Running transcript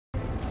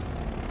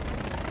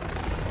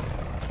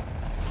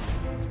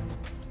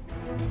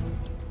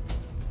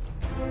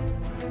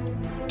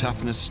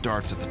Toughness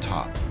starts at the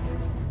top.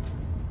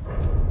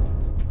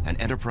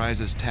 And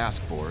Enterprise's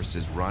task force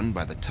is run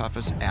by the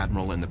toughest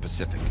admiral in the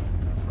Pacific,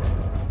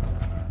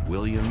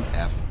 William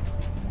F.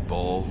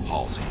 Bull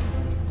Halsey.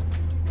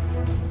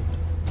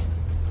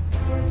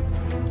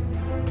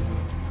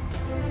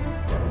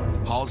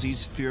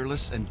 Halsey's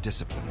fearless and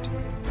disciplined.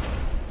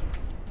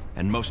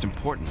 And most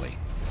importantly,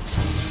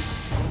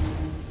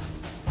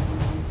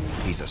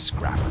 he's a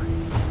scrapper.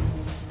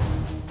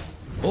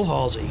 Bull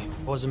Halsey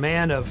was a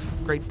man of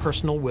great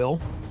personal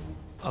will,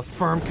 a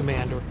firm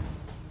commander,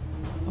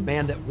 a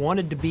man that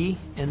wanted to be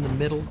in the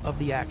middle of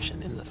the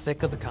action, in the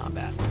thick of the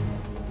combat.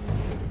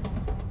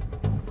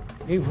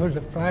 He was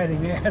a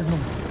fighting admiral.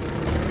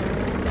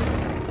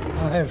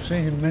 I have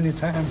seen him many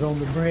times on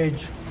the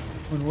bridge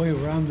when we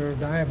were under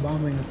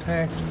dive-bombing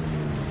attacks,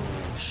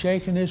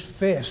 shaking his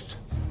fist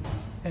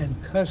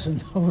and cussing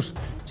those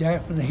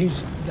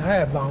Japanese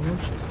dive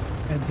bombers.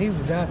 And he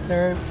was out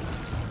there,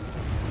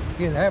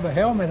 he'd have a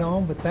helmet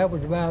on, but that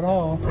was about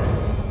all.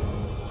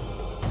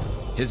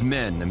 His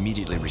men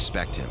immediately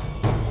respect him.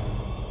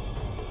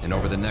 And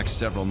over the next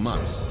several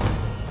months,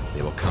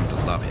 they will come to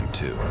love him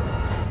too.